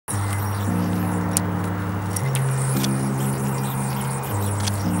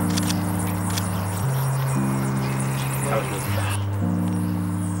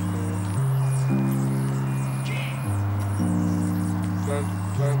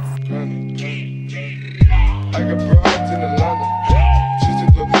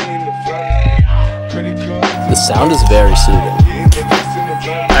The sound is very soothing.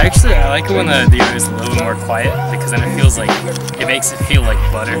 I like it when the yo-yo is a little bit more quiet, because then it feels like, it makes it feel like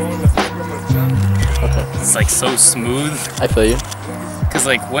butter. Okay. It's like so smooth. I feel you. Because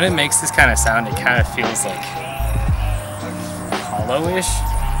like when it makes this kind of sound, it kind of feels like hollow-ish.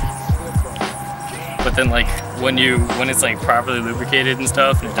 But then like when it's like properly lubricated and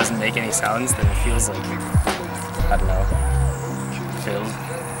stuff and it doesn't make any sounds, then it feels like, I don't know, filled.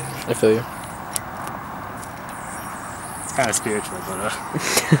 I feel you. It's kind of spiritual, but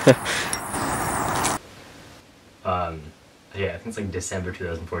yeah, I think it's like December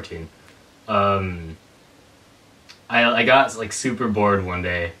 2014. I got like super bored one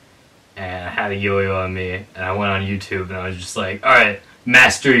day and I had a yo-yo on me and I went on YouTube and I was just like, alright,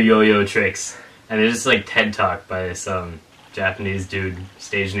 master yo-yo tricks. And there's just like TED Talk by this Japanese dude.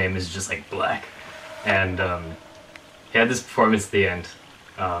 Stage name is just like Black. And he had this performance at the end.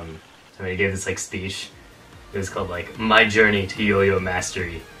 I mean, he gave this like speech. It was called like My Journey to Yo-Yo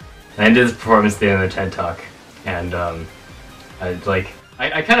Mastery. And I did this performance at the end of the TED Talk. And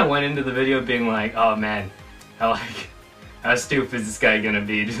I kind of went into the video being like, oh man, how stupid is this guy gonna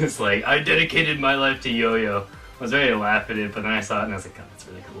be? Just like, I dedicated my life to yo-yo. I was ready to laugh at it, but then I saw it and I was like, God, that's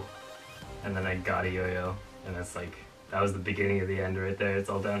really cool. And then I got a yo-yo, and that's like, that was the beginning of the end right there. It's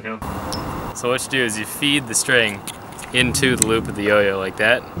all downhill. So what you do is you feed the string into the loop of the yo-yo like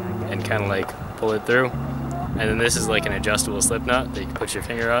that, and kind of like pull it through. And then this is like an adjustable slip knot that you can put your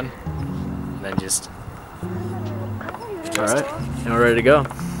finger on, and then just. All right, and we're ready to go.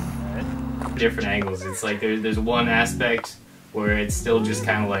 Different angles. It's like there's one aspect where it's still just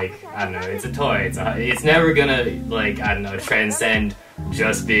kind of like, I don't know, it's a toy. It's never gonna, like, I don't know, transcend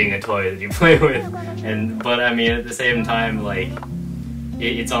just being a toy that you play with. But I mean, at the same time, like,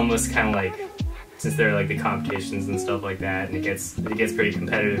 it's almost kind of like, since there are like the competitions and stuff like that, and it gets pretty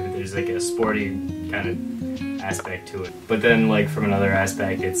competitive. There's like a sporty kind of aspect to it. But then, like, from another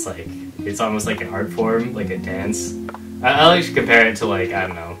aspect, it's like, it's almost like an art form, like a dance. I like to compare it to, like, I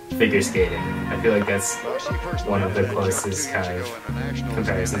don't know, figure skating. I feel like that's one of the closest kind of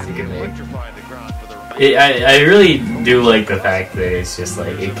comparisons you can make. I really do like the fact that it's just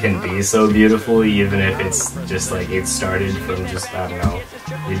like, it can be so beautiful, even if it's just like, it started from just, I don't know,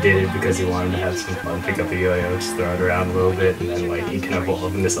 you did it because you wanted to have some fun, pick up a yo-yo, just throw it around a little bit, and then like, it can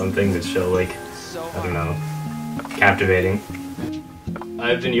evolve into something that's so like, I don't know, captivating.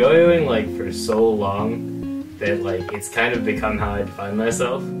 I've been yo-yoing like for so long that like it's kind of become how I define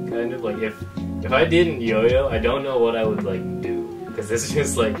myself, kind of. Like if I didn't yo-yo, I don't know what I would like do, because it's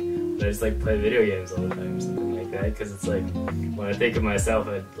just like, I just like play video games all the time or something like that, because it's like, when I think of myself,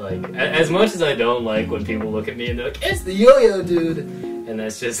 I like, as much as I don't like when people look at me and they're like, it's the yo-yo dude, and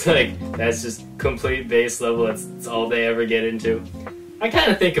that's just like, that's just complete base level, that's all they ever get into. I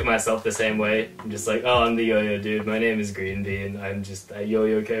kind of think of myself the same way. I'm just like, oh, I'm the yo-yo dude, my name is Greenbean, I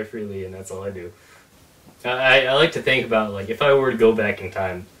yo-yo carefreely, and that's all I do. I like to think about, like, if I were to go back in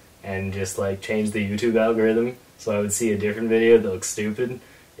time and just, like, change the YouTube algorithm so I would see a different video that looks stupid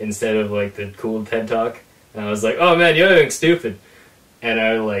instead of, like, the cool TED Talk, and I was like, oh man, yo-yoing's stupid, and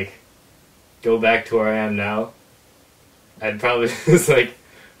I would, like, go back to where I am now, I'd probably just, like,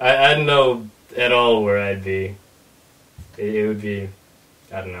 I don't know at all where I'd be. It would be,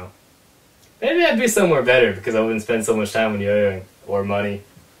 I don't know. Maybe I'd be somewhere better because I wouldn't spend so much time on yo-yoing, or money.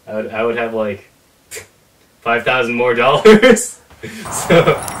 I would have, like, $5,000 more. So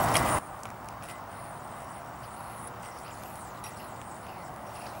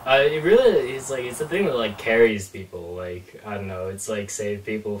it really is like, it's a thing that like carries people, like, I don't know, it's like saved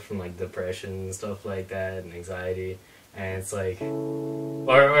people from like depression and stuff like that, and anxiety, and it's like,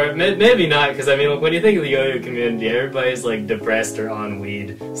 or maybe not, because I mean, like, when you think of the yo-yo community, everybody's like depressed or on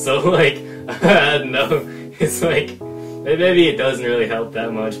weed, so like, I don't know, it's like, maybe it doesn't really help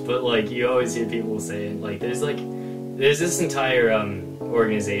that much, but like, you always hear people saying, like, there's this entire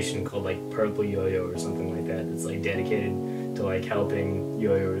organization called like Purple Yo-Yo or something like that, that's like dedicated to like helping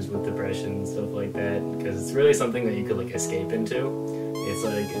yo-yoers with depression and stuff like that, because it's really something that you could like escape into. It's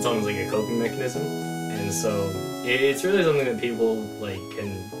like, it's almost like a coping mechanism, and so it's really something that people like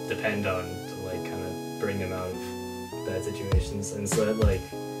can depend on to like kind of bring them out of bad situations. And so that, like,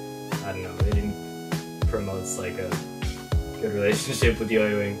 I don't know, it promotes like a good relationship with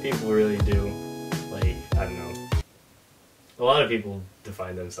yo-yoing. People really do, like, I don't know, a lot of people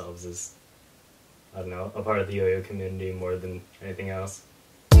define themselves as, I don't know, a part of the yo-yo community more than anything else.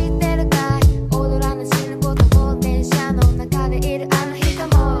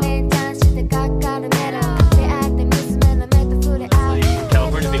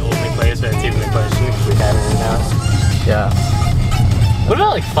 California is the only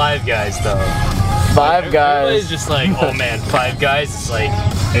about like Five Guys though? Five Guys. Everybody's just like, oh man, Five Guys. It's like,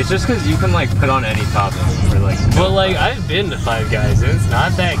 It's just because you can like put on any topping for like. but like I've been to Five Guys and it's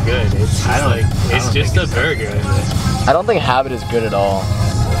not that good. It's just like it's just a burger. I don't think Habit is good at all.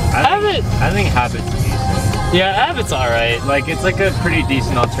 I think Habit's decent. Yeah, Habit's alright. Like it's like a pretty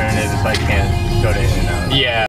decent alternative if I can't go to In-N-Out. Yeah.